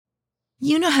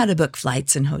You know how to book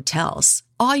flights and hotels.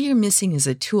 All you're missing is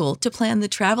a tool to plan the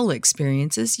travel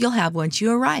experiences you'll have once you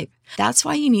arrive. That's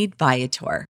why you need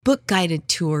Viator. Book guided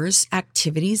tours,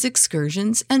 activities,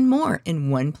 excursions, and more in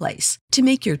one place to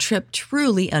make your trip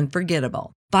truly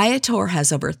unforgettable. Viator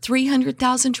has over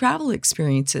 300,000 travel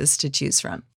experiences to choose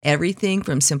from. Everything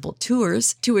from simple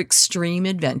tours to extreme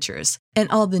adventures and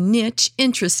all the niche,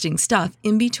 interesting stuff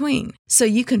in between. So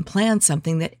you can plan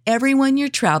something that everyone you're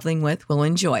traveling with will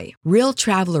enjoy. Real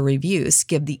traveler reviews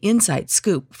give the inside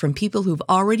scoop from people who've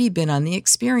already been on the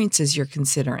experiences you're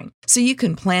considering. So you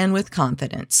can plan with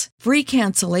confidence. Free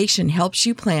cancellation helps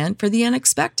you plan for the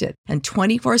unexpected. And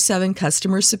 24/7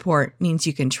 customer support means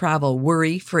you can travel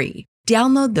worry-free.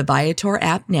 Download the Viator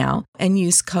app now and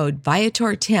use code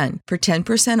Viator10 for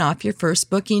 10% off your first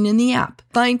booking in the app.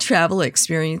 Find travel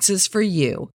experiences for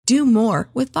you. Do more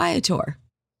with Viator.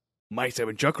 My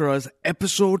Seven Chakras,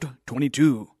 episode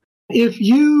 22. If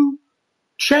you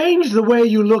change the way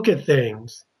you look at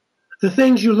things, the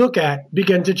things you look at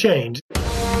begin to change.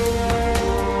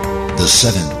 The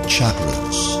seven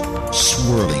chakras,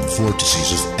 swirling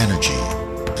vortices of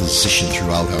energy, positioned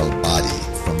throughout our body,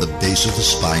 from the base of the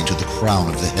spine to the crown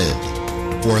of the head.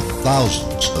 For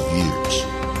thousands of years,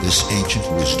 this ancient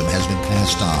wisdom has been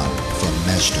passed on from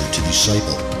master to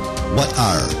disciple. What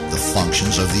are the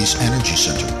functions of these energy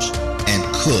centers? And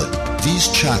could these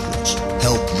chakras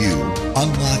help you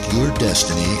unlock your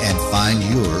destiny and find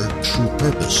your true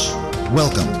purpose?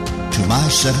 Welcome to My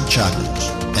Seven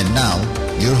Chakras. And now,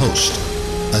 your host,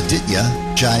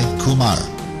 Aditya Jai Kumar.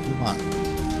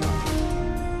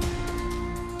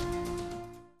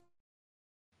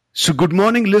 So good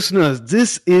morning, listeners.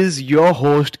 This is your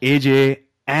host, AJ,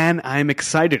 and I'm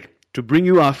excited to bring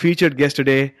you our featured guest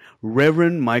today,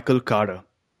 Reverend Michael Carter.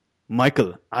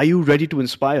 Michael, are you ready to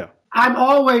inspire? I'm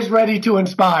always ready to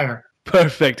inspire.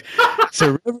 Perfect.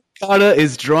 So Reverend Carter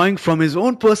is drawing from his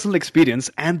own personal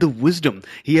experience and the wisdom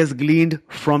he has gleaned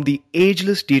from the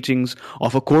ageless teachings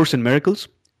of A Course in Miracles,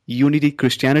 Unity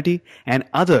Christianity, and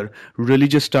other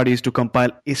religious studies to compile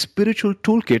a spiritual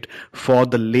toolkit for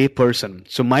the lay person.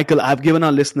 So Michael, I've given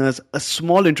our listeners a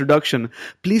small introduction.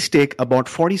 Please take about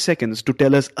 40 seconds to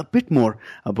tell us a bit more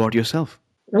about yourself.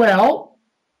 Well,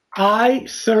 I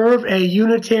serve a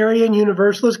Unitarian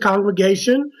Universalist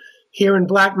congregation here in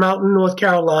Black Mountain, North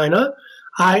Carolina.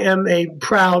 I am a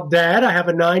proud dad. I have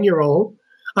a 9-year-old.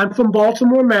 I'm from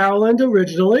Baltimore, Maryland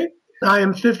originally. I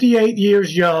am 58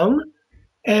 years young.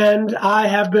 And I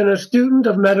have been a student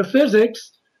of metaphysics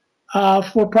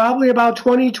for probably about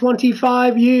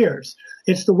 25 years.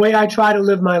 It's the way I try to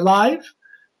live my life,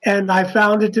 and I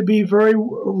found it to be very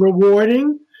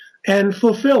rewarding and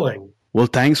fulfilling. Well,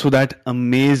 thanks for that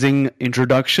amazing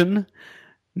introduction.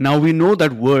 Now we know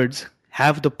that words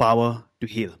have the power to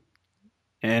heal.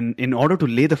 And in order to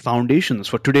lay the foundations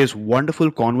for today's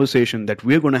wonderful conversation that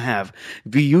we're going to have,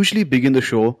 we usually begin the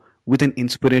show with an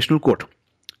inspirational quote.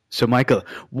 So, Michael,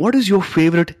 what is your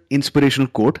favorite inspirational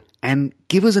quote? And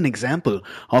give us an example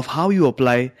of how you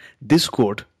apply this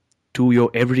quote to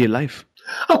your everyday life.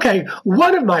 Okay,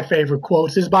 one of my favorite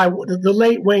quotes is by the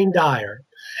late Wayne Dyer.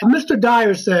 Mr.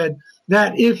 Dyer said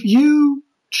that if you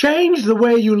change the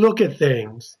way you look at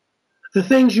things, the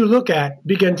things you look at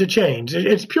begin to change.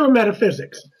 It's pure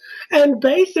metaphysics. And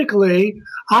basically,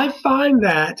 I find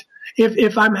that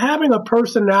if I'm having a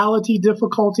personality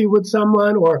difficulty with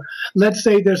someone, or let's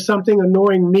say there's something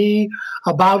annoying me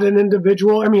about an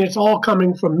individual, I mean, it's all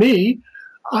coming from me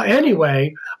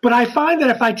anyway, but I find that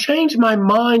if I change my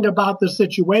mind about the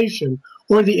situation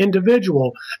or the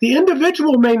individual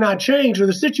may not change or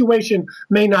the situation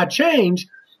may not change,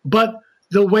 but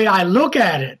the way I look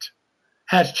at it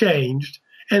has changed,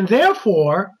 and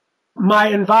therefore my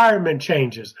environment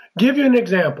changes. Give you an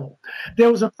example. There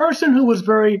was a person who was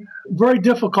very, very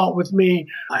difficult with me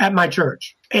at my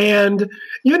church. And,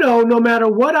 no matter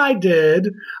what I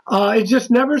did, it just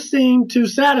never seemed to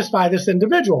satisfy this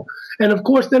individual. And of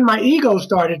course, then my ego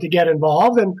started to get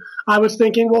involved, and I was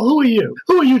thinking, well, who are you?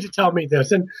 Who are you to tell me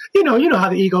this? And, you know how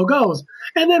the ego goes.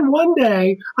 And then one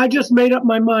day, I just made up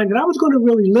my mind that I was going to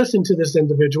really listen to this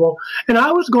individual, and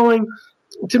I was going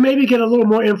to maybe get a little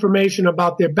more information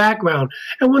about their background.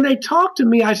 And when they talked to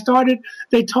me,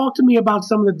 they talked to me about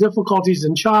some of the difficulties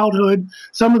in childhood,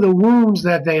 some of the wounds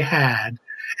that they had.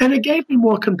 And it gave me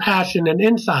more compassion and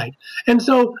insight. And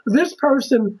so this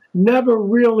person never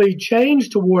really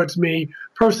changed towards me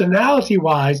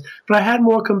personality-wise, but I had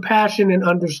more compassion and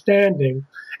understanding.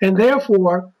 And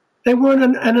therefore, they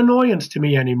weren't an annoyance to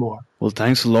me anymore. Well,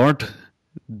 thanks a lot.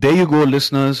 There you go,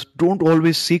 listeners. Don't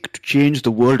always seek to change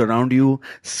the world around you.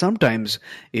 Sometimes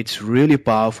it's really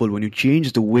powerful when you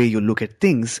change the way you look at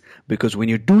things, because when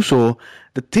you do so,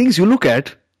 the things you look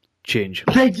at change.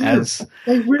 They do.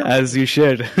 As you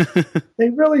shared. They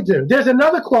really do. There's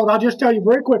another quote I'll just tell you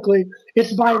very quickly.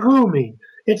 It's by Rumi.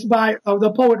 It's by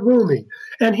the poet Rumi.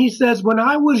 And he says, when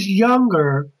I was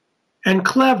younger and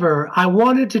clever, I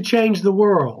wanted to change the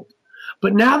world.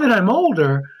 But now that I'm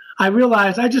older, I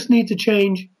realize I just need to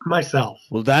change myself.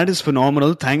 Well, that is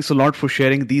phenomenal. Thanks a lot for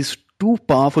sharing these two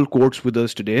powerful quotes with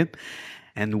us today.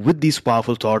 And with these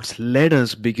powerful thoughts, let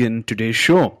us begin today's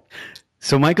show.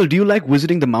 So, Michael, do you like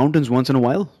visiting the mountains once in a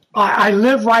while? I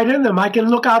live right in them. I can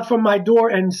look out from my door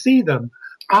and see them.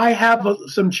 I have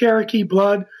some Cherokee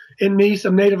blood in me,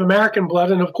 some Native American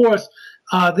blood. And of course,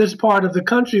 this part of the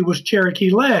country was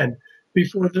Cherokee land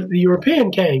before the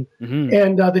European came. Mm-hmm.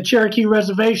 And the Cherokee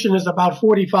Reservation is about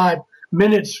 45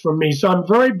 minutes from me. So I'm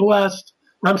very blessed.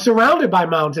 I'm surrounded by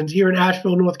mountains here in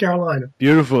Asheville, North Carolina.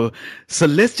 Beautiful. So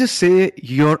let's just say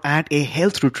you're at a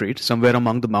health retreat somewhere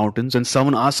among the mountains and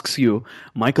someone asks you,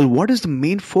 Michael, what is the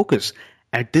main focus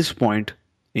at this point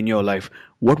in your life?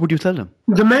 What would you tell them?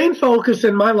 The main focus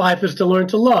in my life is to learn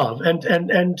to love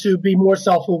and to be more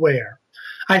self-aware.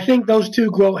 I think those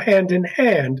two go hand in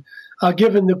hand,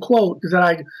 given the quote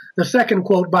the second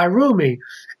quote by Rumi.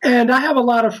 And I have a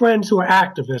lot of friends who are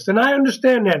activists, and I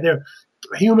understand that they're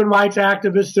human rights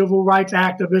activists, civil rights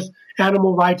activists,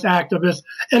 animal rights activists,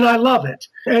 and I love it.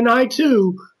 And I,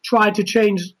 too, try to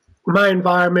change my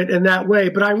environment in that way.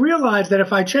 But I realize that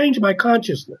if I change my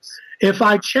consciousness, if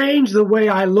I change the way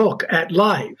I look at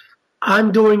life,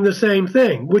 I'm doing the same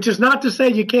thing, which is not to say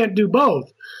you can't do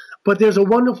both. But there's a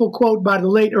wonderful quote by the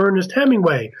late Ernest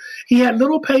Hemingway. He had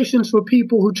little patience for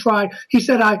people who try. He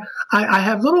said, I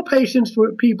have little patience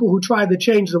for people who try to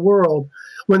change the world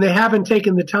when they haven't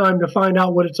taken the time to find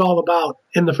out what it's all about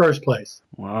in the first place.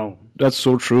 Wow, that's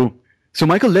so true. So,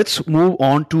 Michael, let's move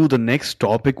on to the next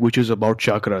topic, which is about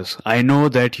chakras. I know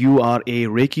that you are a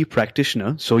Reiki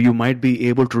practitioner, so you might be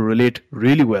able to relate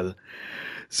really well.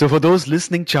 So for those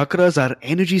listening, chakras are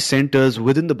energy centers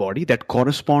within the body that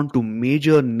correspond to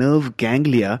major nerve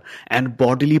ganglia and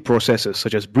bodily processes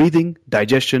such as breathing,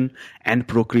 digestion, and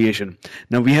procreation.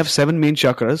 Now we have 7 main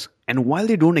chakras, and while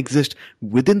they don't exist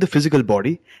within the physical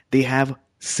body, they have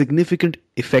significant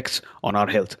effects on our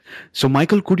health. So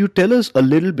Michael, could you tell us a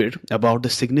little bit about the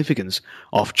significance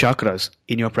of chakras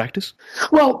in your practice?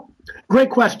 Well, great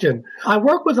question. I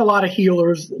work with a lot of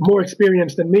healers, more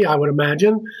experienced than me, I would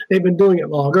imagine. They've been doing it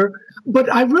longer.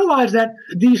 But I realize that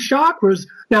these chakras,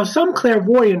 now some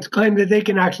clairvoyants claim that they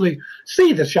can actually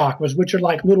see the chakras, which are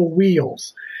like little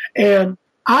wheels. And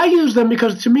I use them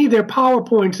because to me, they're power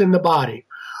points in the body.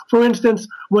 For instance,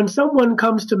 when someone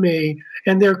comes to me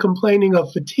and they're complaining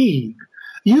of fatigue,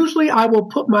 usually I will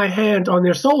put my hand on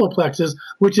their solar plexus,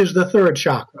 which is the 3rd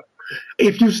chakra.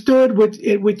 If you stood with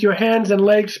your hands and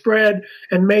legs spread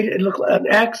and made it look an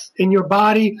X in your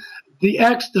body,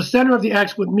 the center of the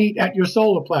X would meet at your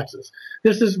solar plexus.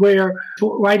 This is where,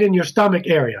 right in your stomach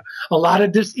area. A lot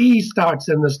of disease starts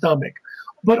in the stomach.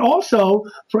 But also,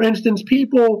 for instance,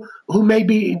 people who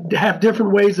maybe have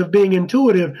different ways of being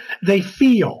intuitive, they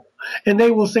feel. And they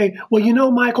will say, well, you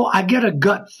know, Michael, I get a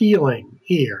gut feeling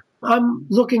here. I'm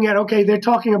looking at, okay, they're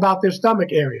talking about their stomach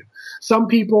area. Some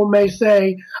people may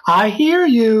say, I hear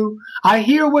you. I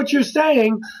hear what you're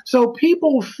saying. So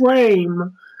people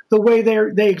frame the way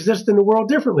they exist in the world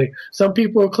differently. Some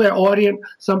people are clairaudient.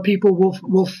 Some people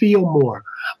will feel more.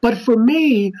 But for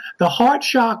me, the heart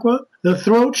chakra, the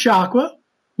throat chakra,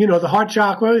 you know, the heart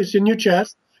chakra is in your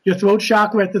chest, your throat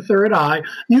chakra at the 3rd eye.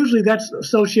 Usually that's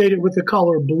associated with the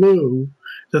color blue,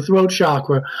 the throat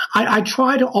chakra. I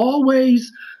try to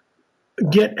always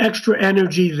get extra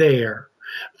energy there.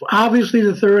 Obviously,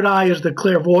 the 3rd eye is the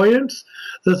clairvoyance.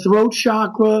 The throat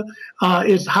chakra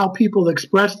is how people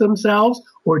express themselves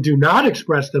or do not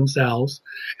express themselves.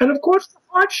 And of course, the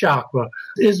heart chakra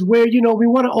is where, you know, we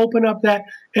want to open up that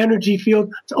energy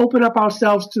field to open up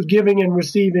ourselves to giving and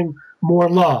receiving more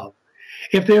love.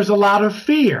 If there's a lot of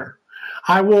fear,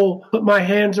 I will put my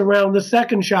hands around the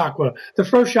 2nd chakra. The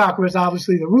 1st chakra is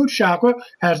obviously the root chakra,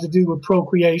 has to do with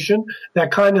procreation,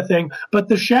 that kind of thing. But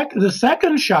the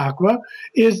 2nd chakra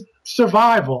is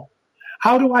survival.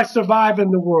 How do I survive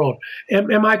in the world?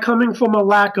 Am I coming from a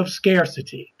lack of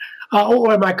scarcity?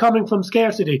 Or am I coming from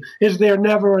scarcity? Is there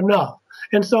never enough?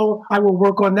 And so I will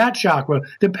work on that chakra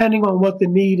depending on what the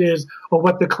need is or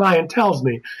what the client tells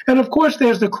me. And of course,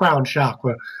 there's the crown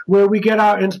chakra, where we get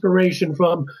our inspiration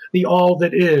from the all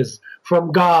that is,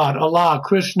 from God, Allah,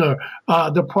 Krishna,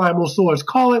 the primal source.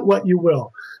 Call it what you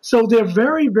will. So they're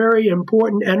very, very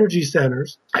important energy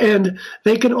centers, and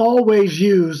they can always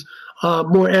use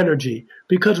more energy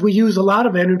because we use a lot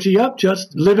of energy up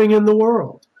just living in the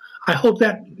world. I hope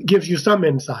that gives you some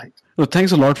insight. Well,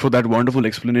 thanks a lot for that wonderful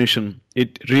explanation.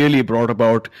 It really brought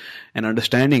about an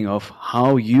understanding of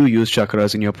how you use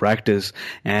chakras in your practice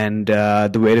and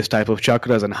the various type of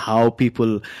chakras and how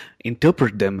people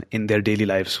interpret them in their daily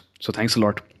lives. So thanks a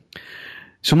lot.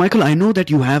 So Michael, I know that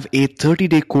you have a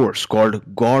 30-day course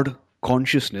called God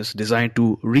Consciousness designed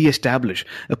to reestablish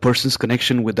a person's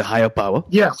connection with the higher power.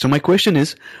 Yes. So my question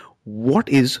is, what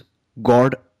is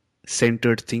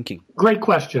God-centered thinking? Great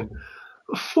question.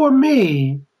 For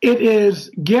me, it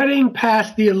is getting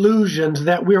past the illusions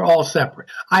that we're all separate.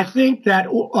 I think that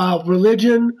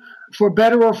religion, for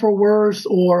better or for worse,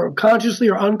 or consciously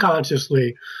or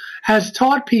unconsciously, has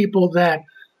taught people that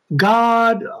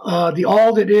God, the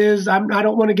all that is, I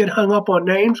don't want to get hung up on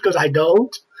names because I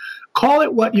don't. Call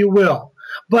it what you will.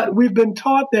 But we've been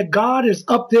taught that God is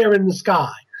up there in the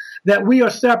sky, that we are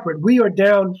separate. We are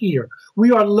down here.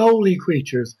 We are lowly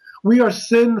creatures. We are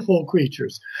sinful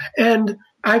creatures. And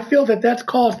I feel that that's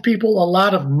caused people a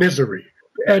lot of misery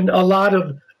and a lot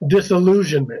of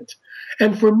disillusionment.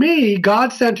 And for me,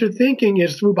 God-centered thinking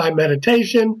is through by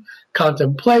meditation,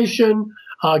 contemplation,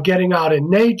 getting out in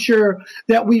nature,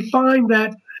 that we find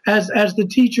that, as the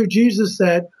teacher Jesus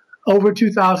said over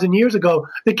 2,000 years ago,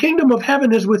 the kingdom of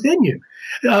heaven is within you.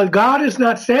 God is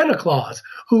not Santa Claus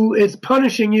who is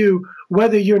punishing you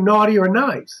whether you're naughty or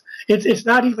nice. It's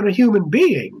not even a human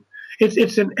being.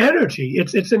 It's an energy.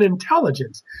 It's an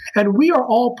intelligence. And we are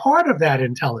all part of that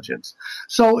intelligence.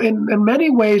 So in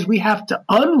many ways, we have to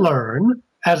unlearn,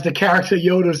 as the character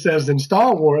Yoda says in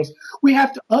Star Wars, we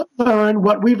have to unlearn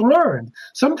what we've learned.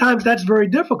 Sometimes that's very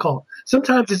difficult.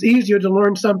 Sometimes it's easier to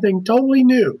learn something totally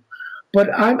new. But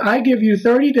I give you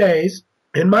 30 days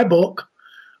in my book.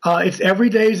 It's every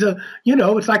day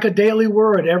it's like a daily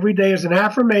word. Every day is an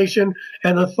affirmation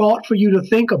and a thought for you to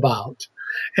think about.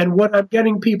 And what I'm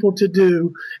getting people to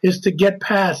do is to get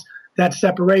past that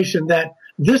separation, that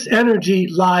this energy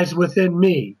lies within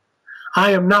me.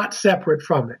 I am not separate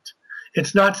from it.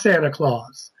 It's not Santa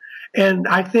Claus. And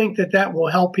I think that will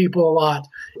help people a lot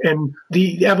in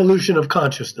the evolution of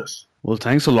consciousness. Well,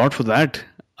 thanks a lot for that.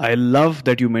 I love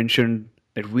that you mentioned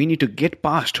that we need to get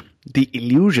past the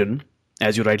illusion,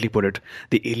 as you rightly put it,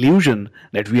 the illusion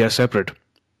that we are separate.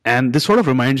 And this sort of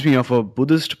reminds me of a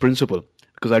Buddhist principle,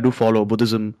 because I do follow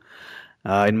Buddhism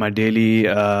in my daily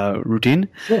routine.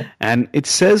 Sure. And it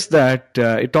says that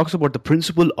it talks about the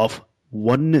principle of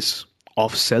oneness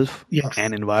of self Yes.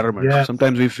 and environment. Yes.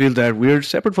 Sometimes we feel that we're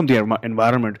separate from the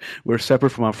environment. We're separate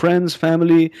from our friends,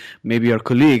 family, maybe our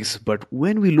colleagues. But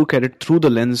when we look at it through the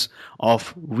lens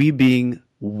of we being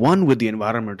one with the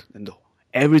environment, and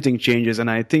everything changes. And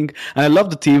I love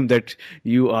the theme that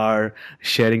you are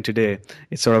sharing today.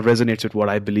 It sort of resonates with what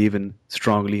I believe in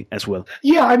strongly as well.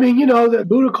 Yeah, I mean, the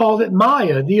Buddha called it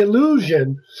Maya, the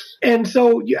illusion. And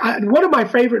so one of my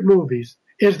favorite movies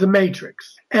is The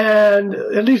Matrix, and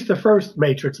at least the first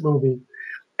Matrix movie.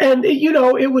 And,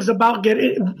 it was about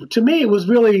to me, it was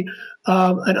really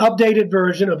an updated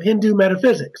version of Hindu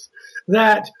metaphysics,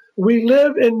 that we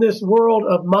live in this world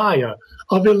of Maya,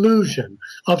 of illusion,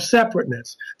 of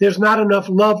separateness. There's not enough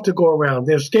love to go around.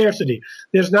 There's scarcity.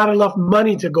 There's not enough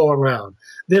money to go around.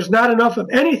 There's not enough of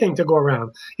anything to go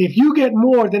around. If you get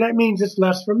more, then that means it's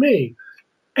less for me.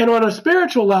 And on a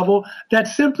spiritual level,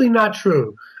 that's simply not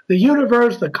true. The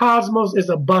universe, the cosmos is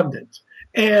abundant.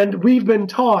 And we've been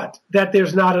taught that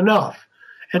there's not enough.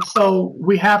 And so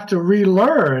we have to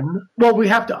we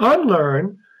have to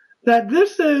unlearn that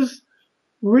this is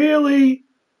really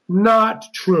not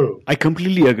true. I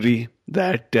completely agree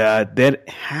that there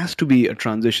has to be a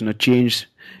transition, a change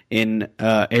in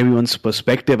everyone's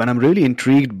perspective. And I'm really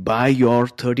intrigued by your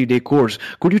 30-day course.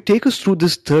 Could you take us through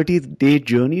this 30-day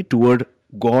journey toward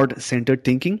God-centered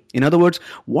thinking? In other words,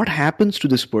 what happens to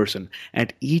this person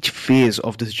at each phase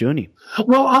of this journey?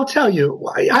 Well, I'll tell you,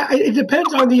 it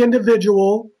depends on the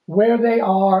individual, where they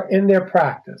are in their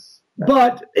practice.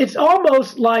 But it's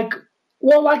almost like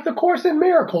the Course in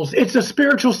Miracles. It's a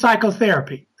spiritual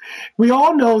psychotherapy. We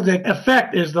all know that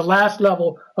effect is the last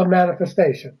level of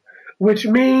manifestation, which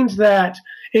means that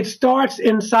it starts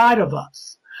inside of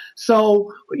us.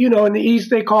 So, in the East,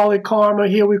 they call it karma.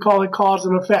 Here we call it cause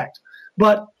and effect.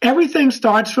 But everything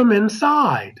starts from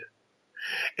inside.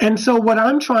 And so what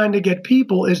I'm trying to get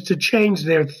people is to change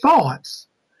their thoughts.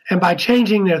 And by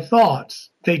changing their thoughts,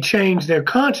 they change their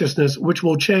consciousness, which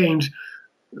will change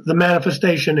the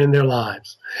manifestation in their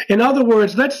lives. In other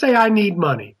words, let's say I need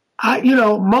money.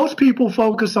 Most people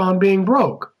focus on being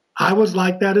broke. I was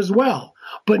like that as well.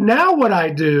 But now what I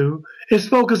do is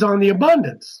focus on the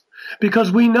abundance,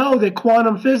 because we know that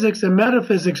quantum physics and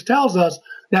metaphysics tells us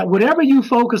that whatever you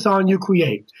focus on, you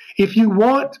create. If you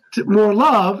want more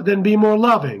love, then be more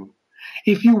loving.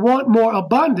 If you want more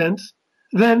abundance,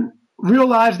 then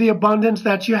realize the abundance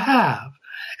that you have.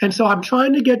 And so I'm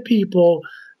trying to get people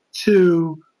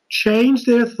to change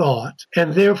their thought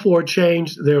and therefore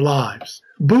change their lives.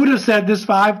 Buddha said this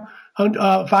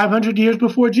 500 years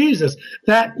before Jesus,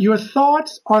 that your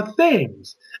thoughts are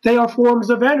things. They are forms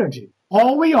of energy.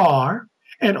 All we are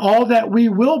and all that we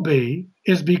will be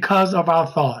is because of our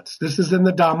thoughts. This is in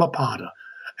the Dhammapada.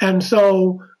 And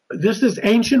so this is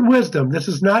ancient wisdom. This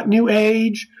is not new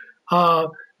age.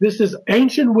 This is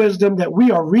ancient wisdom that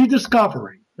we are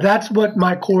rediscovering. That's what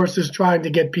my course is trying to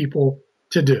get people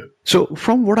to do. So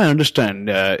from what I understand,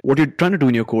 what you're trying to do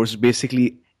in your course is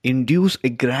basically induce a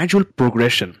gradual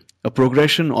progression, a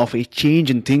progression of a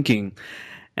change in thinking.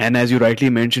 And as you rightly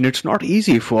mentioned, it's not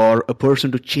easy for a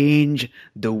person to change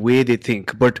the way they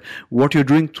think. But what you're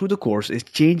doing through the course is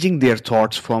changing their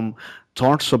thoughts from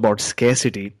thoughts about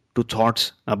scarcity to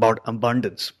thoughts about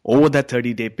abundance over that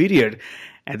 30-day period,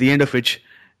 at the end of which,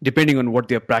 depending on what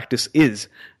their practice is,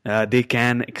 they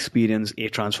can experience a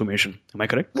transformation. Am I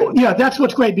correct? Well, yeah, that's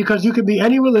what's great, because you can be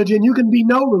any religion, you can be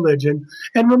no religion.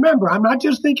 And remember, I'm not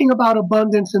just thinking about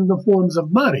abundance in the forms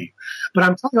of money, but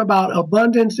I'm talking about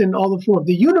abundance in all the forms.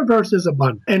 The universe is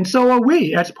abundant, and so are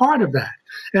we as part of that.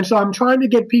 And so I'm trying to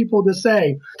get people to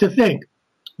think,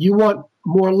 you want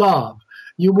more love,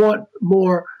 you want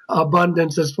more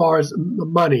abundance as far as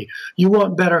money, you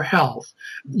want better health,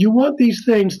 you want these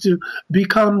things to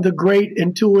become the great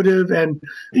intuitive, and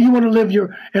you want to live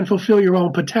and fulfill your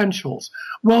own potentials.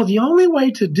 Well, the only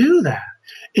way to do that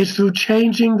is through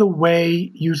changing the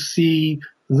way you see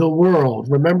the world.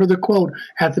 Remember the quote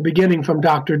at the beginning from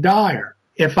Dr. Dyer: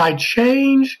 if I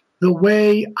change the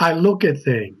way I look at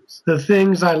things, the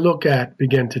things I look at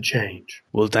begin to change.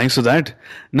 Well, thanks for that.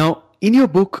 Now, in your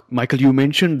book, Michael, you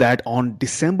mentioned that on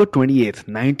December 28th,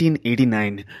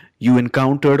 1989, you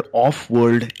encountered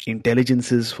off-world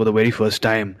intelligences for the very first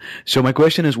time. So my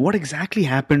question is, what exactly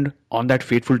happened on that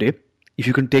fateful day? If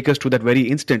you can take us to that very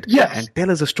instant and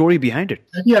tell us the story behind it.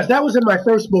 Yes, that was in my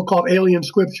first book called Alien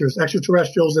Scriptures,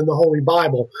 Extraterrestrials in the Holy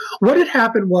Bible. What had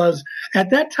happened was, at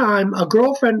that time, a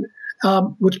girlfriend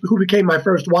who became my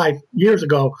first wife years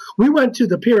ago, we went to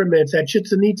the pyramids at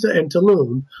Chichen Itza and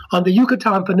Tulum on the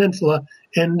Yucatan Peninsula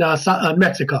in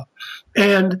Mexico.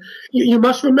 And you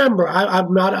must remember,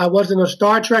 I wasn't a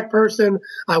Star Trek person.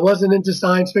 I wasn't into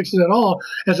science fiction at all.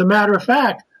 As a matter of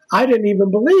fact, I didn't even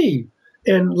believe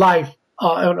in life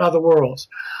on other worlds.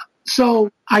 So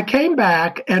I came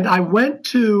back and I went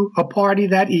to a party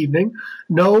that evening.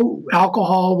 No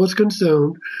alcohol was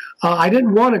consumed. I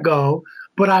didn't want to go,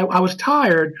 but I was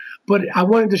tired, but I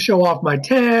wanted to show off my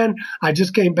tan. I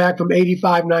just came back from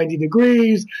 85, 90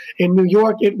 degrees. In New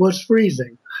York, it was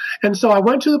freezing. And so I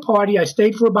went to the party. I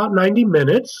stayed for about 90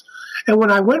 minutes. And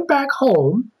when I went back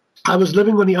home, I was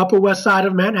living on the Upper West Side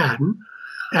of Manhattan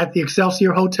at the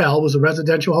Excelsior Hotel. It was a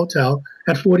residential hotel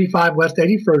at 45 West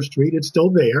 81st Street. It's still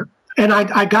there. And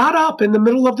I got up in the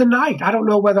middle of the night. I don't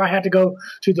know whether I had to go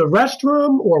to the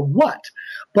restroom or what.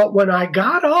 But when I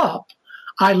got up,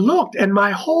 I looked and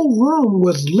my whole room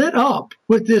was lit up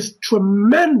with this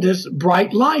tremendous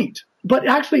bright light. But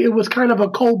actually it was kind of a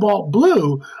cobalt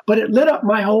blue, but it lit up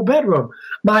my whole bedroom.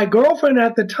 My girlfriend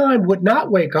at the time would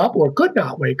not wake up or could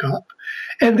not wake up.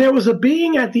 And there was a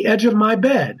being at the edge of my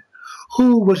bed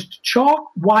who was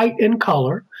chalk white in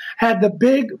color, had the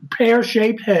big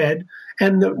pear-shaped head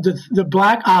and the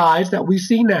black eyes that we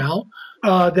see now,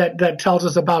 that tells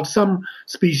us about some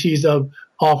species of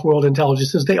off-world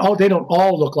intelligences. They don't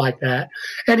all look like that.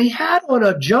 And he had on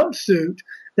a jumpsuit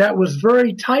that was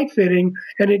very tight-fitting,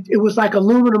 and it was like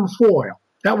aluminum foil.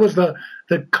 That was the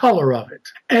color of it.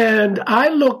 And I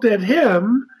looked at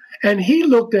him, and he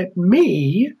looked at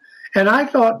me, and I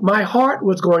thought my heart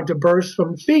was going to burst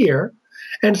from fear.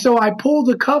 And so I pulled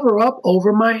the cover up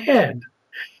over my head.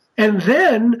 And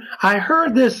then I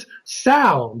heard this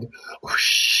sound.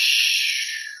 Whoosh,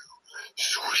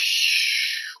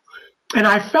 swoosh. And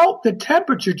I felt the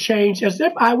temperature change as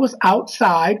if I was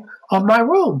outside of my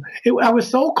room. I was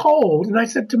so cold, and I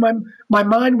said to my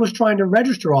mind was trying to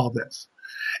register all this.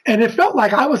 And it felt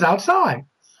like I was outside.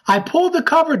 I pulled the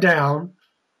cover down,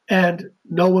 and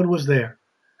no one was there.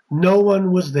 No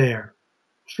one was there.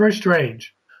 It's very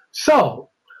strange. So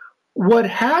what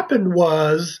happened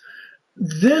was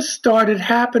this started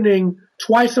happening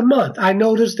twice a month. I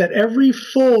noticed that every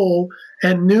full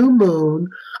and new moon,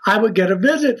 I would get a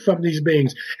visit from these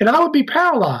beings, and I would be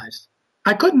paralyzed.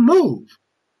 I couldn't move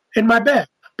in my bed,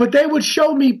 but they would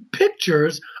show me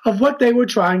pictures of what they were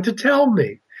trying to tell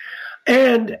me.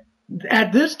 And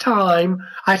at this time,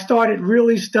 I started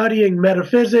really studying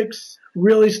metaphysics,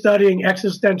 really studying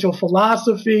existential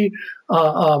philosophy,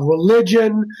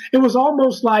 religion. It was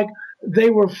almost like they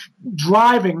were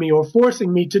driving me or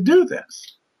forcing me to do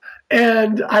this.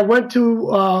 And I went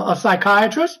to a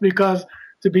psychiatrist because,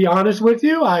 to be honest with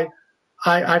you, I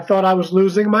thought I was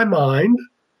losing my mind.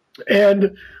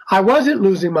 And I wasn't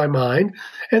losing my mind.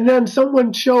 And then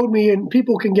someone showed me, and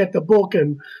people can get the book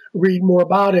and read more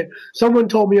about it. Someone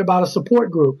told me about a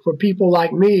support group for people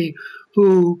like me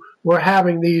who were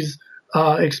having these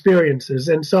experiences.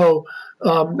 And so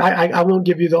I won't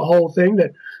give you the whole thing,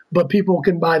 but people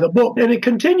can buy the book. And it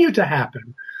continued to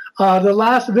happen. The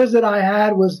last visit I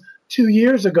had was 2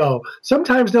 years ago.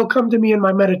 Sometimes they'll come to me in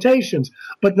my meditations,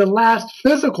 but the last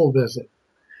physical visit,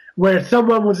 where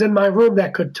someone was in my room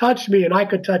that could touch me and I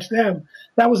could touch them,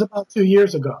 that was about 2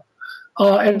 years ago.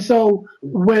 And so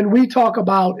when we talk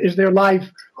about, is there life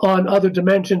on other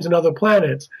dimensions and other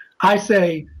planets, I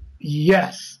say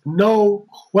yes, no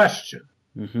question.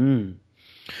 Mm-hmm.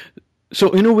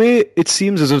 So in a way, it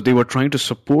seems as if they were trying to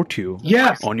support you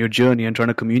on your journey and trying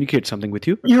to communicate something with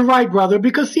you. You're right, brother,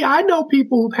 because see, I know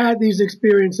people who've had these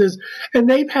experiences and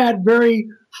they've had very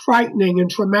frightening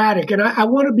and traumatic. And I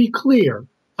want to be clear.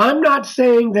 I'm not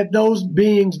saying that those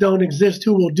beings don't exist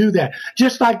who will do that.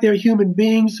 Just like there are human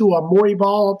beings who are more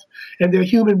evolved and there are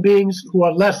human beings who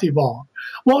are less evolved.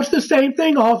 Well, it's the same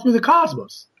thing all through the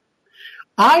cosmos.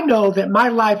 I know that my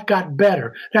life got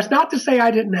better. That's not to say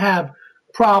I didn't have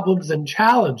problems and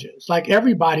challenges like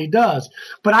everybody does,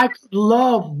 but I could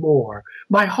love more.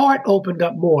 My heart opened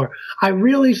up more. I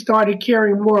really started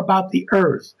caring more about the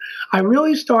earth. I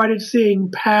really started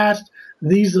seeing past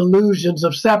these illusions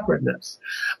of separateness.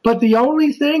 But the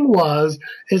only thing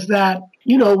is that,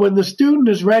 when the student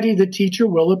is ready, the teacher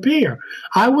will appear.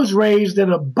 I was raised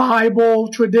in a Bible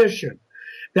tradition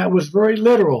that was very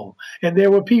literal, and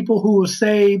there were people who were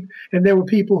saved and there were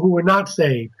people who were not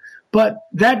saved. But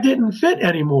that didn't fit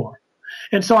anymore.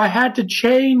 And so I had to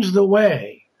change the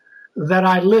way that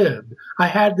I lived. I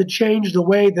had to change the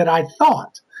way that I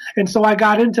thought. And so I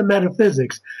got into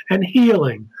metaphysics and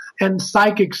healing and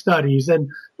psychic studies and,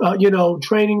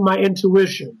 training my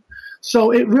intuition.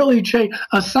 So it really changed.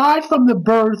 Aside from the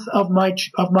birth of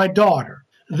my daughter,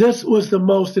 this was the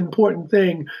most important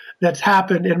thing that's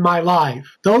happened in my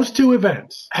life. Those two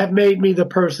events have made me the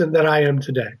person that I am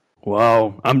today.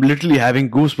 Wow, I'm literally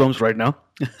having goosebumps right now.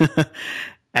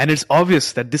 And it's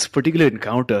obvious that this particular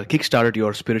encounter kickstarted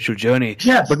your spiritual journey.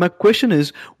 Yes. But my question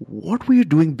is, what were you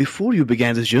doing before you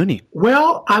began this journey?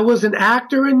 Well, I was an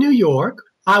actor in New York.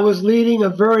 I was leading a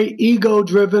very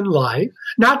ego-driven life.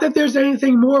 Not that there's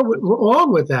anything more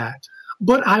wrong with that,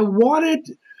 but I wanted,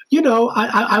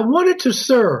 I wanted to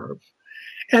serve.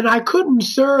 And I couldn't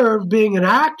serve being an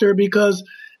actor because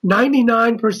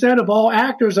 99% of all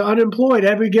actors are unemployed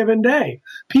every given day.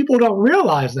 People don't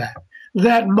realize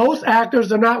that most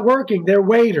actors are not working. They're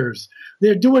waiters.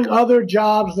 They're doing other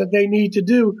jobs that they need to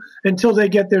do until they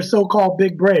get their so-called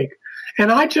big break. And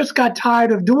I just got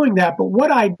tired of doing that. But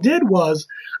what I did was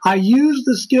I used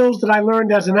the skills that I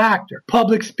learned as an actor,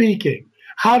 public speaking,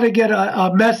 how to get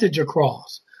a message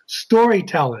across,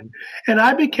 storytelling. And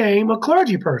I became a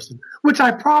clergy person, which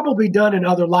I've probably done in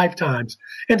other lifetimes.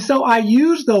 And so I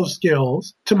use those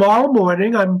skills. Tomorrow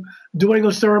morning, I'm doing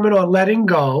a sermon on letting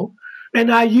go.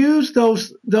 And I use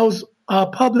those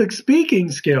public speaking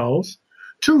skills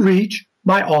to reach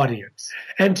my audience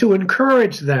and to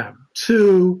encourage them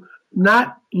to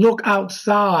not look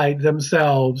outside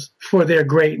themselves for their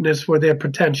greatness, for their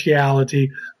potentiality,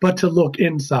 but to look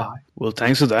inside. Well,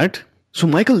 thanks for that. So,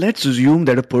 Michael, let's assume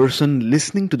that a person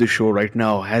listening to the show right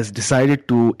now has decided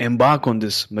to embark on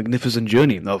this magnificent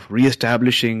journey of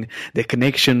reestablishing their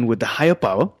connection with the higher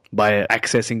power by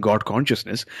accessing God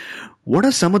consciousness. What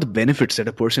are some of the benefits that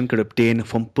a person could obtain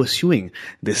from pursuing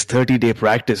this 30-day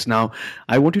practice? Now,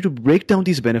 I want you to break down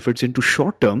these benefits into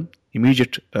short-term,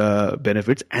 immediate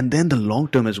benefits, and then the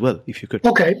long-term as well, if you could.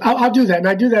 Okay, I'll do that. And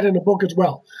I do that in the book as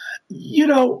well.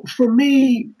 For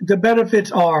me, the benefits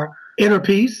are inner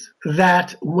peace,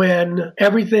 that when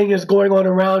everything is going on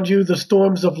around you, the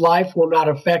storms of life will not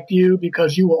affect you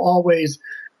because you will always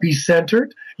be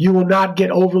centered. You will not get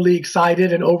overly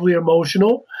excited and overly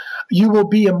emotional. You will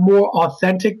be a more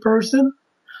authentic person,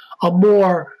 a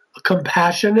more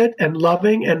compassionate and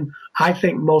loving and I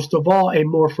think most of all, a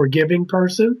more forgiving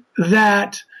person,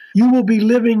 that you will be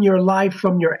living your life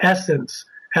from your essence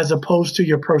as opposed to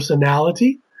your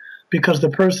personality, because the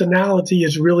personality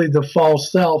is really the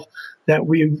false self that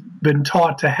we've been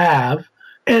taught to have.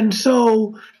 And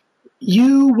so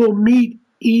you will meet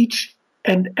each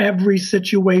and every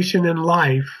situation in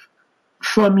life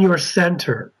from your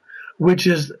center, which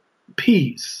is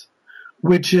peace,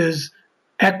 which is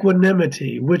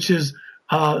equanimity, which is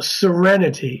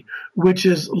serenity, which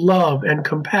is love and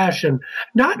compassion,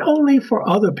 not only for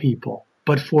other people,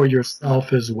 but for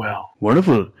yourself as well.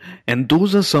 Wonderful. And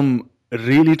those are some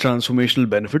really transformational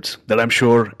benefits that I'm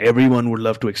sure everyone would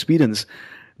love to experience.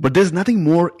 But there's nothing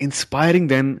more inspiring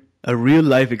than a real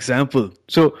life example.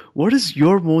 So what is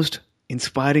your most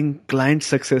inspiring client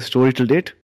success story till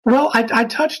date? Well, I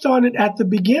touched on it at the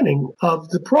beginning of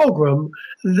the program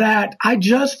that I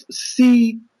just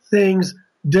see things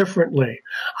differently.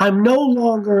 I'm no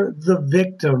longer the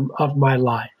victim of my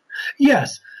life.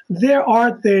 Yes, there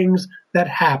are things that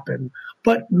happen,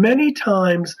 but many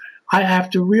times I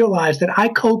have to realize that I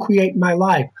co-create my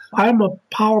life. I'm a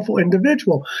powerful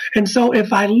individual. And so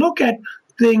if I look at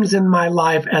things in my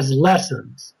life as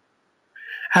lessons,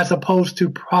 as opposed to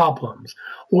problems,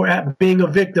 or at being a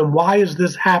victim. Why is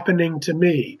this happening to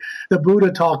me? The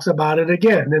Buddha talks about it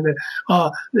again.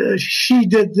 And she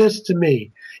did this to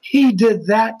me. He did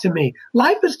that to me.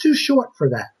 Life is too short for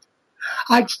that.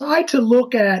 I try to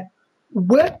look at,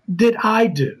 what did I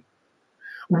do?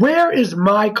 Where is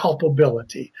my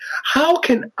culpability? How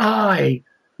can I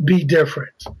be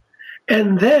different?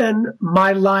 And then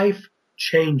my life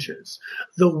changes.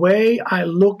 The way I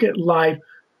look at life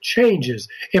changes.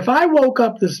 If I woke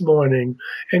up this morning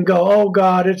and go, oh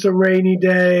God, it's a rainy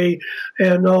day,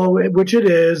 and which it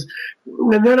is,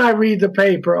 and then I read the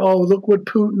paper, oh, look what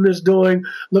Putin is doing,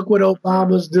 look what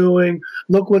Obama's doing,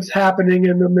 look what's happening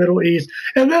in the Middle East,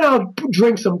 and then I'll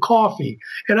drink some coffee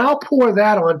and I'll pour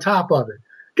that on top of it.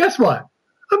 Guess what?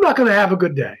 I'm not going to have a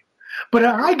good day. But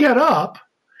I get up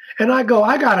and I go,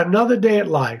 I got another day at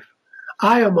life.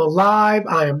 I am alive.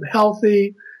 I am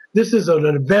healthy. This is an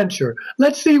adventure.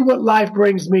 Let's see what life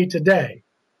brings me today.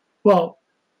 Well,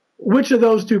 which of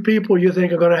those two people you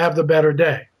think are going to have the better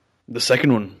day? The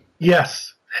second one.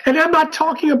 Yes. And I'm not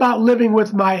talking about living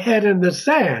with my head in the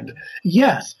sand.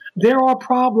 Yes, there are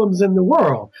problems in the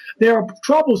world. There are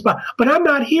troubles, but I'm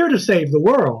not here to save the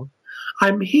world.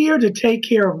 I'm here to take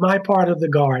care of my part of the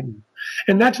garden.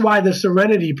 And that's why the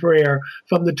serenity prayer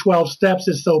from the 12 steps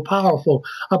is so powerful,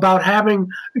 about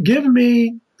give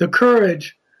me the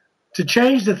courage to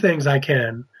change the things I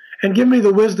can, and give me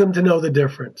the wisdom to know the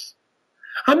difference.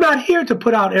 I'm not here to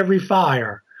put out every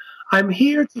fire. I'm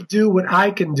here to do what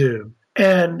I can do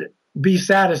and be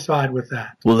satisfied with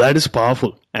that. Well, that is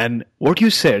powerful. And what you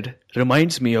said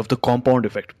reminds me of the compound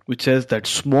effect, which says that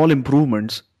small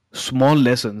improvements, small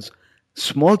lessons,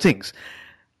 small things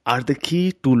are the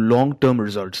key to long-term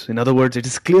results. In other words, it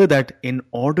is clear that in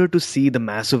order to see the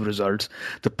massive results,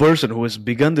 the person who has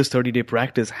begun this 30-day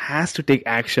practice has to take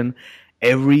action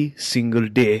every single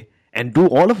day and do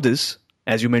all of this,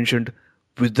 as you mentioned,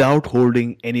 without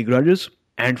holding any grudges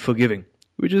and forgiving,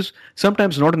 which is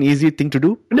sometimes not an easy thing to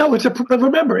do. No,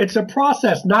 remember, it's a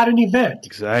process, not an event.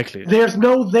 Exactly. There's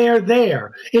no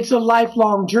there. It's a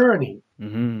lifelong journey.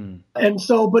 Mm-hmm. And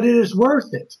so, but it is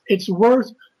worth it. It's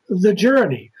worth the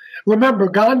journey. Remember,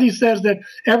 Gandhi says that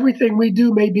everything we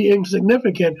do may be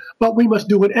insignificant, but we must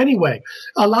do it anyway.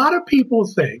 A lot of people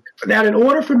think that in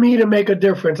order for me to make a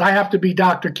difference, I have to be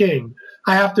Dr. King.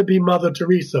 I have to be Mother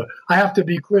Teresa. I have to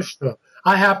be Krishna.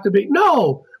 I have to be,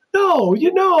 no.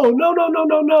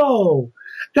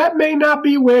 That may not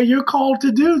be where you're called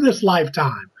to do this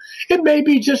lifetime. It may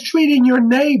be just treating your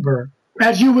neighbor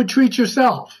as you would treat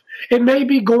yourself. It may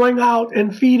be going out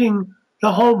and feeding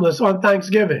the homeless on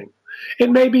Thanksgiving.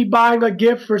 It may be buying a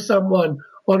gift for someone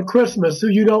on Christmas who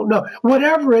you don't know.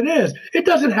 Whatever it is, it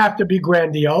doesn't have to be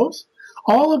grandiose.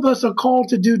 All of us are called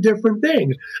to do different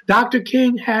things. Dr.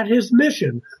 King had his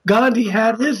mission. Gandhi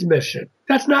had his mission.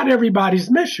 That's not everybody's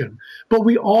mission, but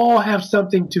we all have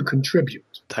something to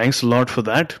contribute. Thanks a lot for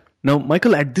that. Now,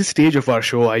 Michael, at this stage of our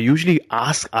show, I usually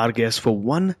ask our guests for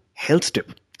one health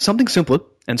tip, something simple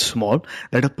and small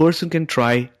that a person can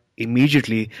try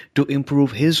immediately to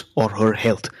improve his or her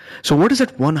health. So what is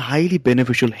that one highly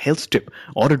beneficial health tip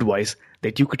or advice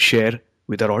that you could share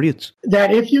with our audience?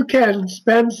 That if you can,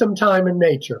 spend some time in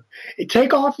nature.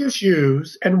 Take off your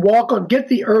shoes and get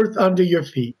the earth under your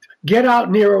feet. Get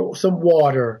out near some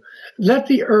water. Let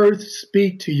the earth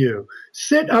speak to you.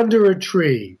 Sit under a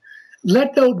tree.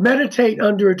 Let those meditate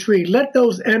under a tree. Let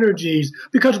those energies,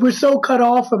 because we're so cut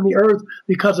off from the earth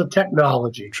because of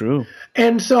technology. True.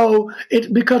 And so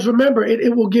because remember,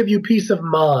 it will give you peace of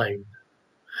mind.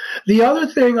 The other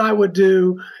thing I would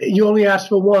do, you only asked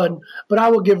for one, but I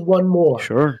will give one more.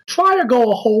 Sure. Try to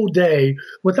go a whole day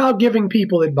without giving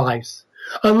people advice.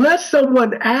 Unless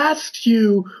someone asks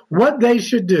you what they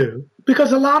should do,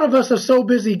 because a lot of us are so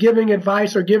busy giving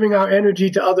advice or giving our energy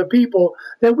to other people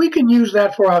that we can use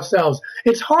that for ourselves.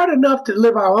 It's hard enough to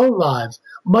live our own lives,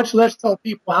 much less tell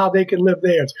people how they can live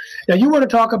theirs. Now, you want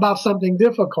to talk about something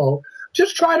difficult,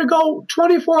 just try to go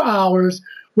 24 hours.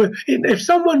 If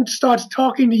someone starts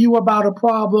talking to you about a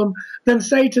problem, then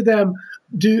say to them,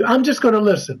 I'm just going to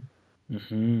listen.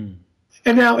 Mm-hmm.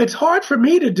 And now it's hard for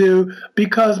me to do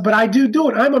but I do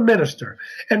it. I'm a minister,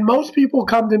 and most people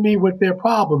come to me with their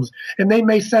problems, and they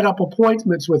may set up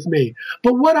appointments with me.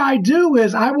 But what I do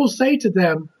is I will say to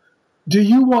them, do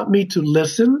you want me to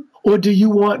listen, or do you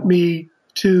want me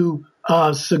to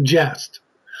suggest?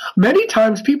 Many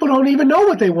times people don't even know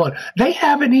what they want. They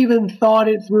haven't even thought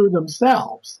it through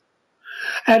themselves.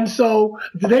 And so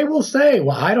they will say,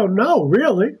 well, I don't know,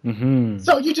 really. Mm-hmm.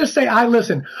 So you just say, I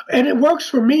listen. And it works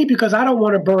for me because I don't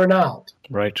want to burn out.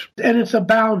 Right. And it's a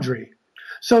boundary.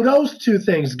 So those two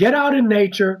things, get out in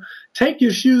nature, take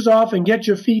your shoes off and get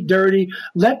your feet dirty,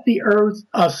 let the earth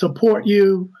support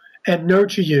you and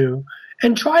nurture you,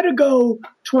 and try to go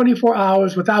 24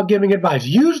 hours without giving advice.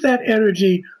 Use that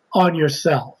energy on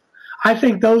yourself. I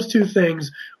think those two things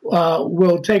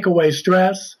will take away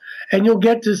stress, and you'll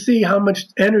get to see how much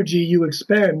energy you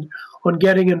expend on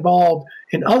getting involved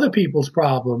in other people's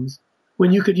problems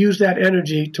when you could use that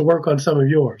energy to work on some of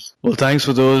yours. Well, thanks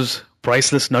for those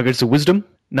priceless nuggets of wisdom.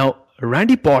 Now,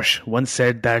 Randy Pausch once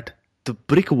said that the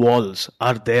brick walls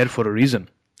are there for a reason.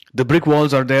 The brick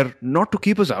walls are there not to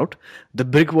keep us out. The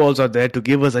brick walls are there to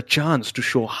give us a chance to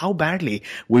show how badly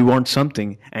we want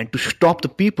something and to stop the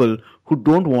people who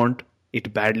don't want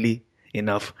it badly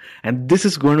enough. And this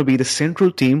is going to be the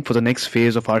central theme for the next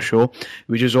phase of our show,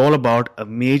 which is all about a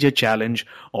major challenge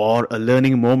or a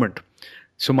learning moment.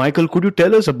 So, Michael, could you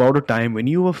tell us about a time when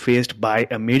you were faced by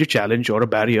a major challenge or a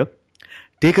barrier?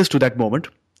 Take us to that moment.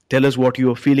 Tell us what you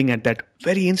were feeling at that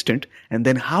very instant, and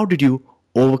then how did you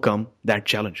overcome that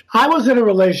challenge? I was in a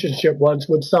relationship once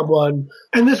with someone,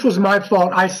 and this was my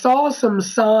fault. I saw some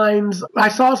signs. I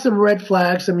saw some red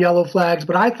flags, some yellow flags,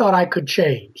 but I thought I could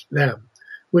change them,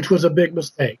 which was a big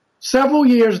mistake. Several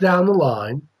years down the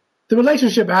line, the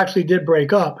relationship actually did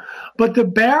break up, but the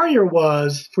barrier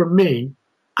was, for me,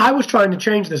 I was trying to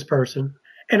change this person,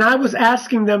 and I was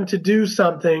asking them to do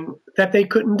something that they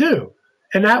couldn't do,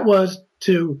 and that was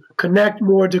to connect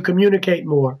more, to communicate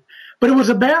more. But it was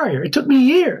a barrier. It took me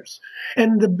years.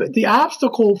 And the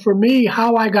obstacle for me,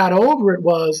 how I got over it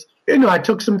was, I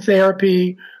took some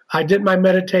therapy. I did my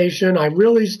meditation. I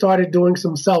really started doing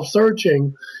some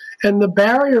self-searching. And the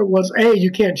barrier was, you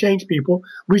can't change people.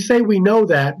 We say we know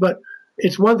that, but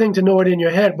it's one thing to know it in your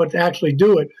head, but to actually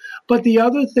do it. But the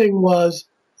other thing was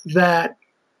that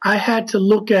I had to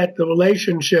look at the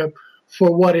relationship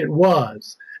for what it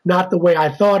was, not the way I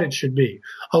thought it should be.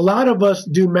 A lot of us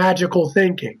do magical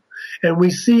thinking, and we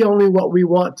see only what we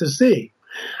want to see.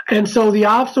 And so the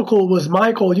obstacle was,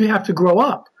 Michael, you have to grow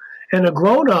up. And a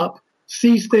grown-up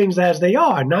sees things as they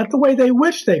are, not the way they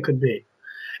wish they could be.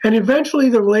 And eventually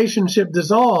the relationship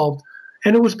dissolved,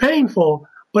 and it was painful,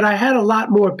 but I had a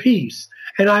lot more peace.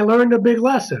 And I learned a big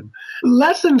lesson.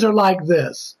 Lessons are like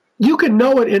this. You can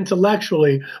know it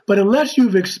intellectually, but unless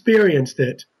you've experienced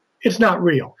it, it's not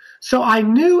real. So I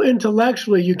knew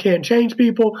intellectually you can't change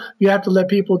people. You have to let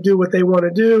people do what they want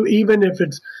to do, even if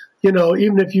it's,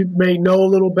 even if you may know a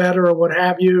little better or what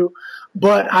have you.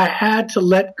 But I had to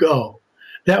let go.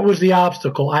 That was the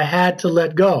obstacle. I had to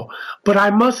let go. But I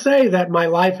must say that my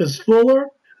life is fuller,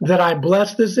 that I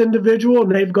bless this individual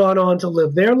and they've gone on to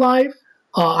live their life.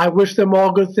 I wish them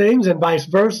all good things and vice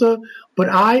versa, but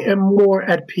I am more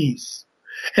at peace.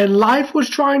 And life was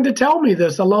trying to tell me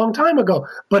this a long time ago,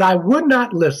 but I would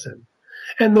not listen.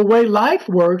 And the way life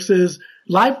works is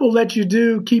life will let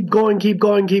you keep going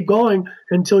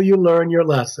until you learn your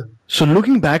lesson. So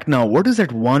looking back now, what is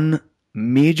that one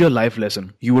major life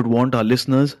lesson you would want our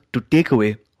listeners to take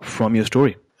away from your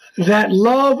story? That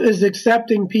love is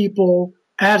accepting people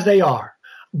as they are,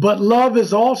 but love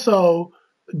is also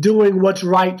doing what's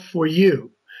right for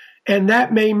you. And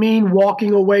that may mean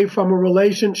walking away from a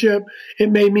relationship.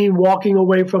 It may mean walking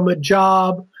away from a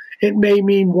job. It may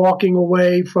mean walking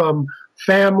away from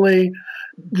family.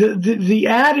 The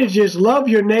adage is love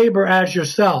your neighbor as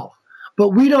yourself. But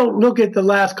we don't look at the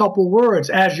last couple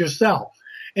words as yourself.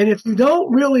 And if you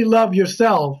don't really love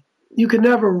yourself, you can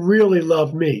never really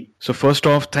love me. So first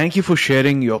off, thank you for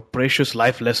sharing your precious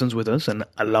life lessons with us and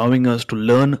allowing us to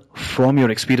learn from your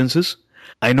experiences.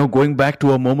 I know going back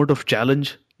to a moment of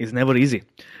challenge is never easy,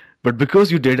 but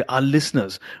because you did, our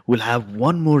listeners will have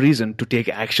one more reason to take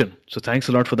action. So thanks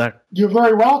a lot for that. You're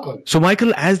very welcome. So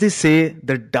Michael, as they say,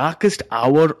 the darkest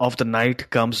hour of the night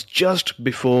comes just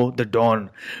before the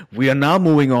dawn. We are now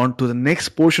moving on to the next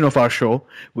portion of our show,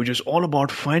 which is all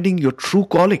about finding your true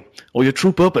calling or your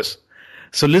true purpose.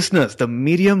 So listeners, the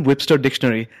Merriam-Webster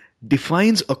Dictionary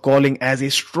defines a calling as a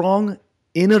strong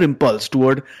inner impulse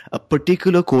toward a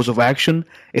particular course of action,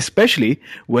 especially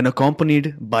when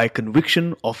accompanied by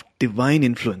conviction of divine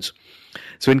influence.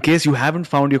 So in case you haven't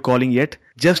found your calling yet,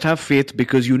 just have faith,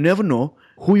 because you never know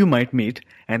who you might meet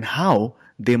and how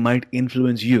they might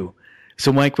influence you.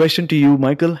 So my question to you,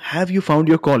 Michael, have you found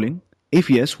your calling? If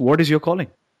yes, what is your calling?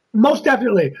 Most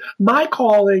definitely. My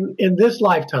calling in this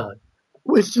lifetime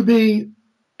was to be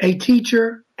a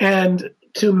teacher and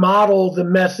to model the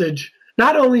message,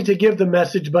 not only to give the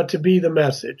message, but to be the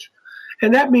message.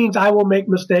 And that means I will make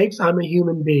mistakes. I'm a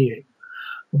human being.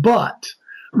 But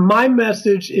my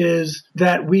message is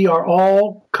that we are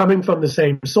all coming from the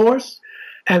same source,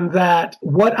 and that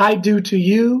what I do to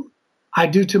you, I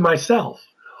do to myself.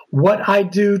 What I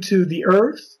do to the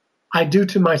earth, I do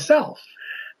to myself.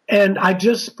 And I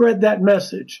just spread that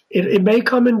message. It may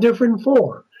come in different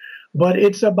form, but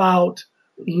it's about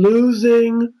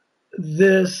losing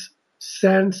this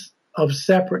sense of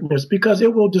separateness, because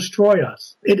it will destroy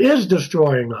us. It is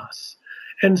destroying us.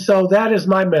 And so that is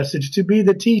my message, to be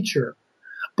the teacher.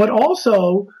 But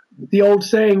also, the old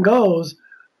saying goes,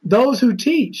 those who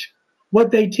teach,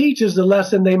 what they teach is the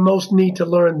lesson they most need to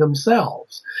learn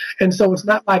themselves. And so it's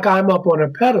not like I'm up on a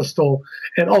pedestal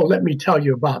and, oh, let me tell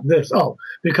you about this. Oh,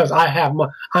 because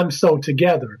I'm so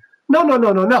together.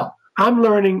 No. I'm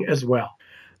learning as well.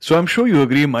 So I'm sure you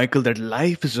agree, Michael, that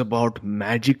life is about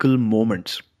magical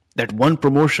moments. That one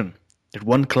promotion, that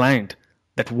one client,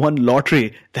 that one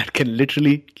lottery that can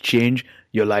literally change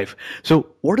your life. So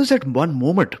what is that one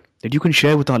moment that you can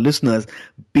share with our listeners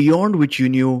beyond which you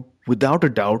knew without a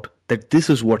doubt that this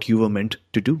is what you were meant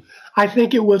to do? I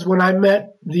think it was when I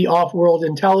met the off-world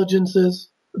intelligences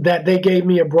that they gave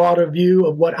me a broader view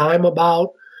of what I'm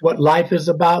about, what life is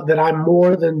about, that I'm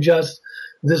more than just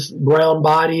this brown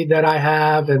body that I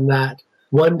have, and that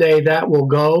one day that will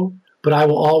go, but I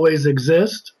will always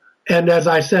exist. And as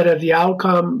I said, at the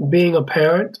outcome, being a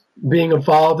parent, being a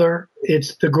father,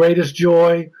 it's the greatest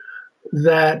joy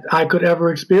that I could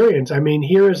ever experience. I mean,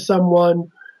 here is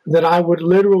someone that I would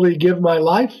literally give my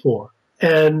life for.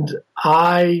 And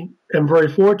I am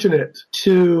very fortunate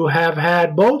to have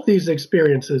had both these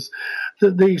experiences.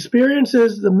 The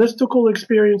experiences, the mystical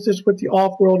experiences with the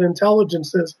off-world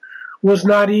intelligences was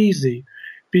not easy,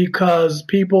 because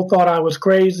people thought I was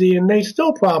crazy, and they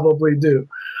still probably do.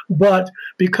 But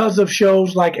because of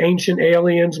shows like Ancient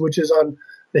Aliens, which is on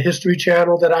the History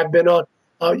Channel that I've been on,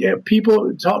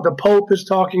 people talk, the Pope is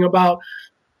talking about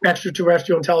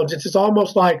extraterrestrial intelligence. It's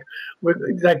almost like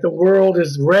the world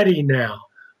is ready now.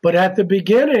 But at the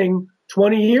beginning,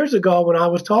 20 years ago, when I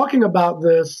was talking about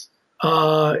this,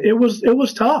 it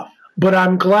was tough. But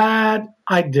I'm glad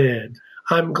I did.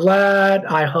 I'm glad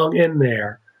I hung in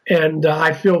there. And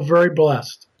I feel very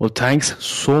blessed. Well, thanks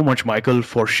so much, Michael,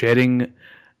 for sharing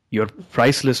your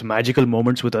priceless magical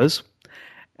moments with us.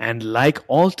 And like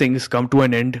all things come to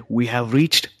an end, we have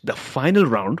reached the final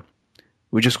round,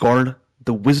 which is called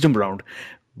the Wisdom Round,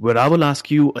 where I will ask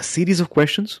you a series of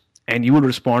questions and you will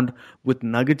respond with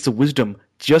nuggets of wisdom,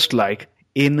 just like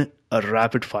in a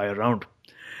rapid fire round.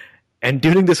 And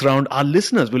during this round, our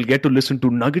listeners will get to listen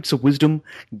to nuggets of wisdom,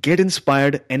 get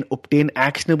inspired, and obtain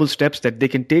actionable steps that they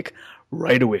can take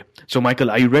right away. So,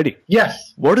 Michael, are you ready?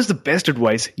 Yes. What is the best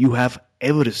advice you have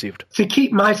ever received? To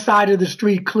keep my side of the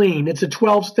street clean. It's a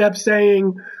 12-step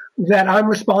saying that I'm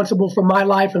responsible for my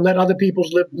life and let other people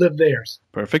live theirs.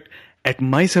 Perfect. At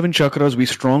My 7 Chakras, we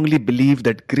strongly believe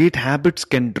that great habits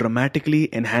can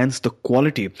dramatically enhance the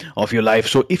quality of your life.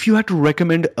 So if you had to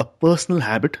recommend a personal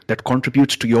habit that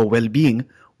contributes to your well-being,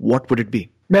 what would it be?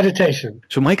 Meditation.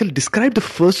 So Michael, describe the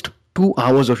first 2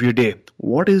 hours of your day.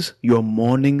 What is your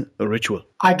morning ritual?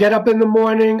 I get up in the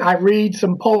morning, I read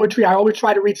some poetry. I always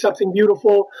try to read something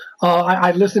beautiful.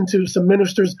 I listen to some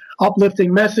ministers'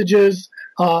 uplifting messages.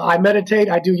 I meditate,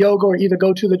 I do yoga, or either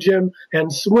go to the gym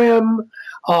and swim.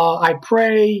 I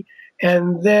pray,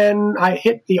 and then I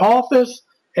hit the office,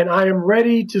 and I am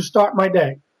ready to start my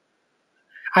day.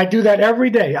 I do that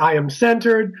every day. I am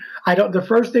centered. The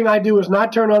first thing I do is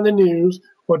not turn on the news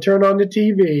or turn on the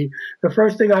TV. The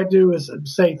first thing I do is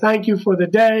say thank you for the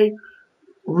day,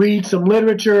 read some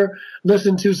literature,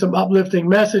 listen to some uplifting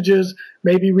messages,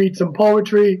 maybe read some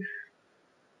poetry,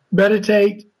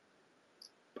 meditate,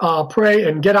 pray,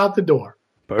 and get out the door.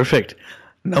 Perfect.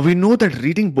 Now we know that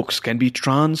reading books can be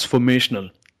transformational.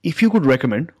 If you could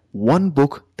recommend one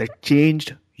book that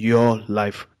changed your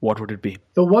life, what would it be?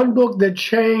 The one book that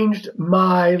changed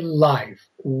my life.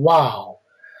 Wow.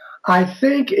 I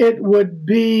think it would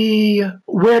be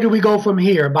Where Do We Go From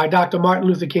Here by Dr. Martin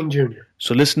Luther King Jr.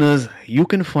 So listeners, you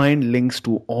can find links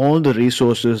to all the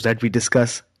resources that we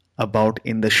discuss about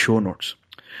in the show notes.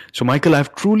 So Michael,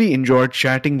 I've truly enjoyed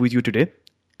chatting with you today,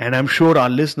 and I'm sure our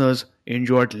listeners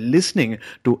enjoyed listening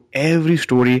to every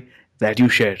story that you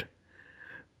shared.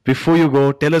 Before you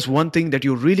go, tell us one thing that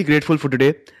you're really grateful for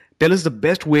today. Tell us the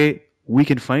best way we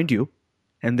can find you,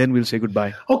 and then we'll say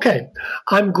goodbye. Okay.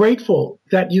 I'm grateful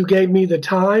that you gave me the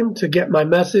time to get my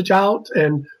message out,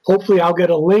 and hopefully I'll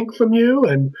get a link from you,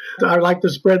 and I'd like to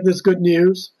spread this good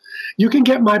news. You can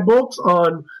get my books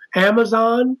on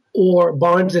Amazon or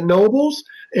Barnes & Nobles.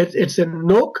 It's in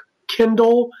Nook,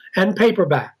 Kindle, and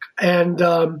paperback. And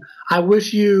I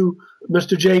wish you,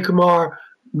 Mr. Jay Kumar,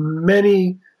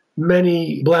 many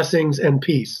blessings and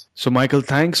peace. So Michael,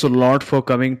 thanks a lot for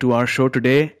coming to our show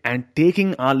today and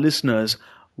taking our listeners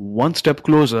one step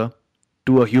closer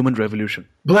to a human revolution.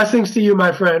 Blessings to you,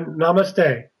 my friend.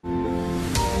 Namaste.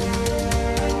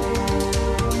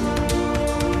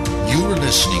 You were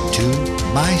listening to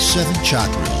My Seven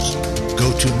Chakras.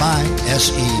 Go to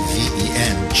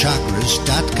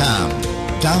mysevenchakras.com.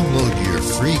 Download your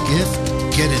free gift,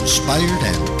 get inspired,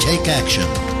 and take action.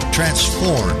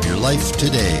 Transform your life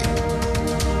today.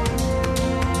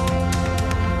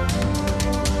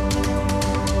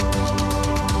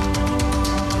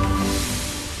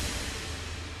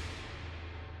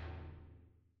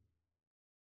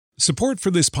 Support for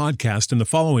this podcast and the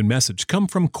following message come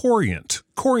from Corient.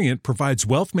 Corient provides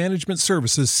wealth management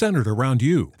services centered around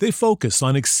you. They focus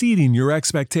on exceeding your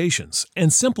expectations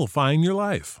and simplifying your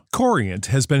life. Corient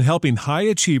has been helping high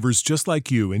achievers just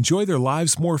like you enjoy their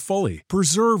lives more fully,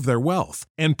 preserve their wealth,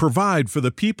 and provide for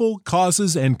the people,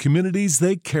 causes, and communities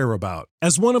they care about.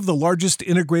 As one of the largest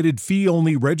integrated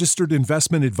fee-only registered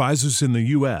investment advisors in the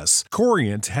U.S.,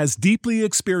 Corient has deeply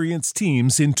experienced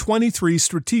teams in 23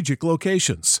 strategic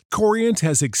locations. Corient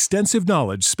has extensive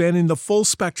knowledge spanning the full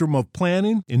spectrum of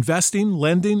planning, investing,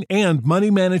 lending, and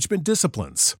money management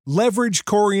disciplines. Leverage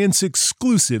Corient's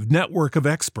exclusive network of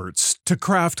experts to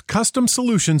craft custom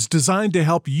solutions designed to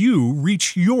help you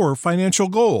reach your financial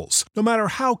goals, no matter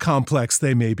how complex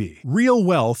they may be. Real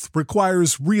wealth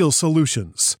requires real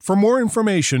solutions. For more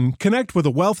information, connect with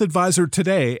a wealth advisor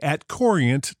today at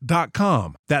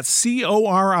Corient.com. That's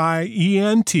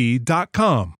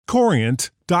Corient.com.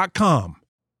 Corient.com.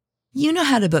 You know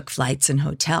how to book flights and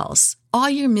hotels. All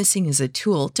you're missing is a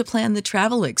tool to plan the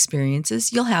travel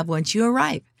experiences you'll have once you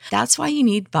arrive. That's why you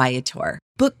need Viator.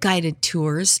 Book guided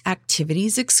tours,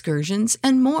 activities, excursions,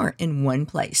 and more in one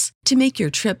place to make your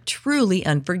trip truly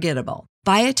unforgettable.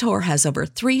 Viator has over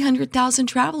 300,000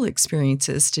 travel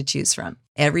experiences to choose from.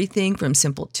 Everything from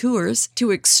simple tours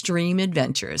to extreme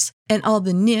adventures and all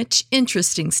the niche,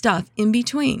 interesting stuff in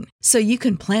between. So you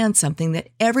can plan something that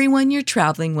everyone you're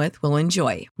traveling with will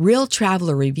enjoy. Real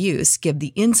traveler reviews give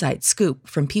the inside scoop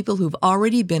from people who've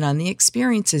already been on the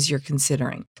experiences you're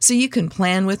considering. So you can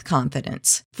plan with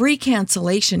confidence. Free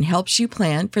cancellation helps you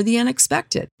plan for the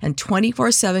unexpected. And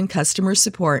 24/7 customer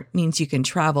support means you can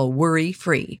travel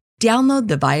worry-free. Download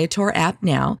the Viator app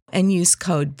now and use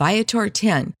code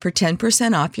Viator10 for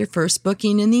 10% off your first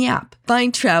booking in the app.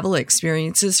 Find travel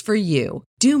experiences for you.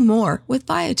 Do more with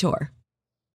Viator.